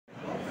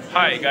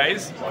Hi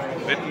guys,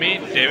 with me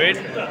David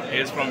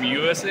is from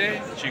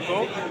USA,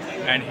 Chico,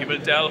 and he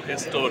will tell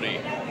his story.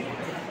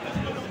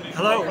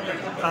 Hello,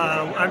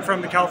 I'm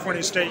from the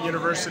California State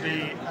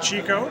University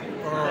Chico,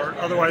 or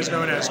otherwise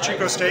known as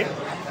Chico State.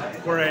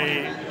 We're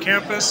a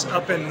campus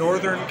up in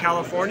Northern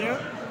California,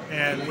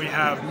 and we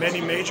have many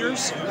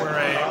majors. We're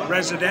a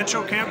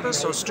residential campus,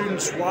 so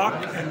students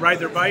walk and ride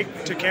their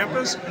bike to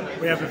campus.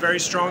 We have a very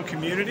strong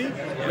community.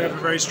 We have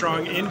a very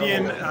strong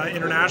Indian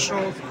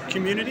international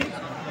community.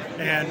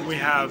 And we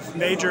have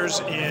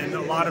majors in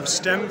a lot of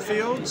STEM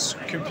fields: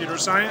 computer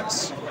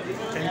science,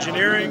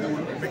 engineering,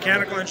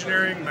 mechanical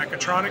engineering,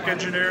 mechatronic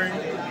engineering,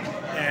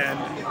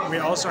 and we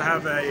also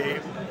have a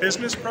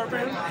business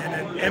program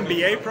and an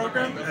MBA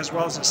program, as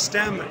well as a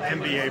STEM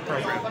MBA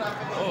program.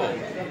 Oh,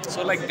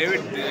 so like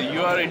David,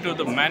 you are into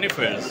the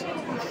manifest.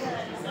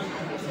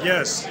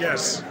 Yes,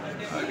 yes.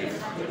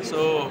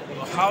 So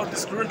how the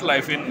student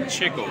life in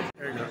Chico?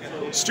 There you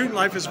go. Student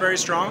life is very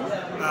strong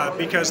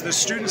because the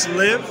students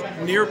live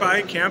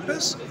nearby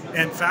campus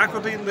and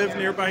faculty live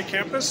nearby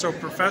campus, so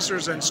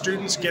professors and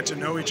students get to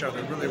know each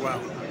other really well.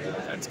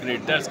 That's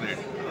great, that's great.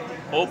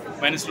 Hope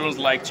many students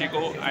like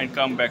Chico and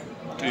come back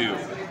to you.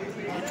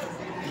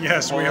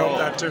 Yes, we hope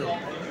that too.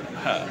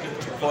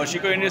 For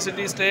Chico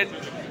University State,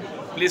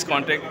 please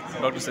contact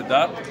Dr.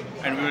 Siddharth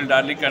and we will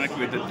directly connect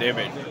with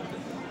David.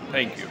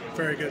 Thank you.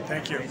 Very good,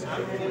 thank you.